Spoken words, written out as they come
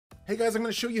Hey guys, I'm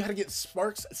going to show you how to get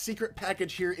Spark's secret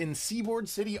package here in Seaboard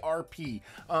City RP.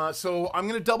 So I'm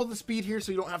going to double the speed here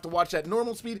so you don't have to watch at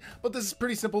normal speed, but this is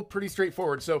pretty simple, pretty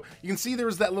straightforward. So you can see there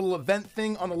was that little event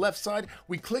thing on the left side.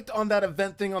 We clicked on that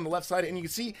event thing on the left side and you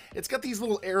can see it's got these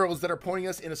little arrows that are pointing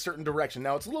us in a certain direction.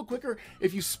 Now it's a little quicker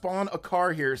if you spawn a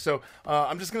car here. So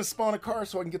I'm just going to spawn a car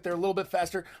so I can get there a little bit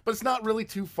faster, but it's not really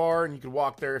too far and you can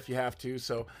walk there if you have to.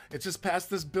 So it's just past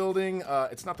this building.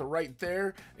 It's not the right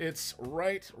there. It's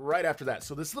right after that.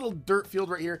 So this little dirt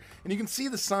field right here, and you can see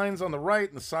the signs on the right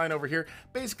and the sign over here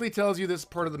basically tells you this is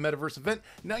part of the metaverse event.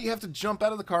 Now you have to jump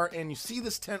out of the car and you see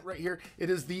this tent right here.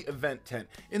 It is the event tent.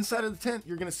 Inside of the tent,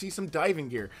 you're going to see some diving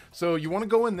gear. So you want to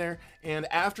go in there,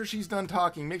 and after she's done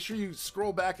talking, make sure you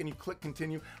scroll back and you click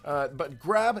continue, but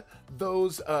grab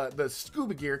those, the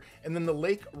scuba gear and then the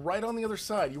lake right on the other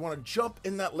side. You want to jump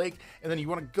in that lake and then you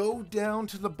want to go down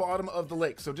to the bottom of the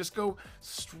lake. So just go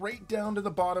straight down to the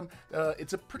bottom.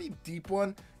 It's a pretty deep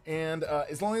one, and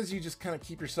as long as you just kind of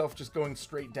keep yourself just going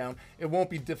straight down, it won't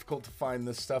be difficult to find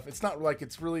this stuff. It's not like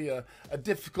it's really a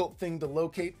difficult thing to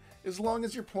locate, as long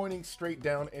as you're pointing straight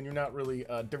down and you're not really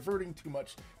diverting too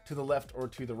much to the left or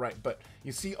to the right. But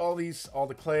you see all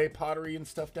the clay, pottery and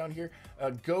stuff down here.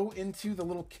 Go into the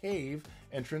little cave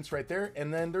entrance right there,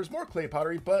 and then there's more clay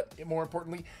pottery, but more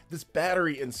importantly, this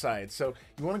battery inside. So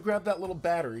you want to grab that little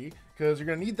battery because you're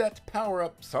going to need that to power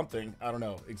up something. I don't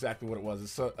know exactly what it was.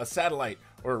 It's a satellite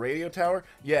or a radio tower.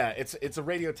 Yeah, it's a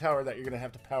radio tower that you're going to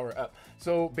have to power up.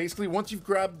 So basically, once you've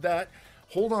grabbed that,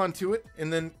 hold on to it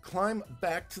and then climb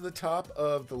back to the top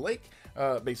of the lake.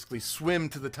 Basically swim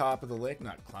to the top of the lake,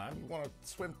 not climb. You want to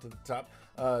swim to the top.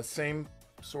 Same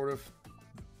sort of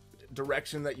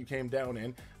direction that you came down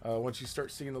in. Once you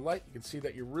start seeing the light, you can see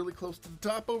that you're really close to the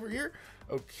top over here.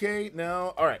 Okay,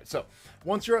 now, all right, so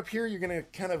once you're up here, you're gonna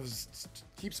kind of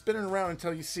keep spinning around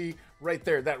until you see right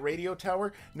there, that radio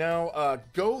tower. Now,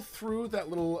 go through that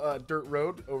little dirt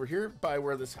road over here by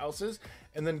where this house is,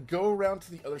 and then go around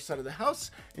to the other side of the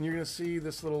house, and you're gonna see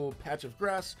this little patch of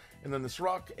grass, and then this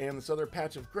rock, and this other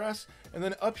patch of grass, and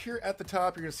then up here at the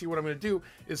top, you're gonna see what I'm gonna do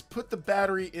is put the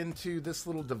battery into this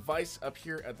little device up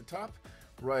here at the top,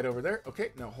 right over there. Okay,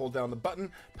 now hold down the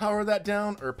button, power that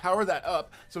down, or power that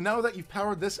up. So now that you've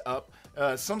powered this up,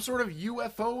 some sort of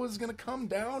UFO is gonna come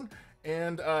down,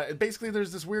 and basically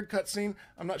there's this weird cutscene.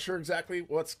 I'm not sure exactly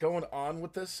what's going on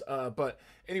with this, but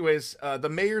anyways, the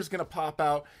mayor's gonna pop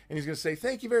out and he's gonna say,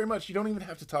 thank you very much. You don't even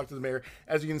have to talk to the mayor.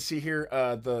 As you can see here,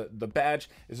 the badge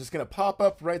is just gonna pop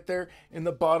up right there in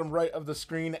the bottom right of the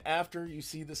screen after you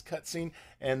see this cutscene,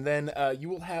 and then you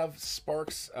will have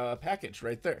Spark's package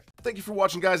right there. Thank you for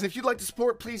watching, guys. And if you'd like to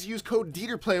support, please use code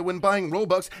DeeterPlay when buying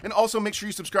Robux, and also make sure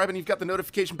you subscribe and you've got the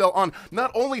notification bell on, not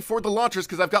only for the launchers,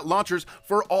 because I've got launchers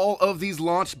for all of these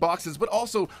launch boxes, but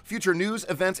also future news,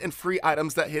 events, and free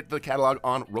items that hit the catalog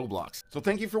on Roblox. So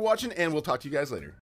thank you for watching, and we'll talk to you guys later.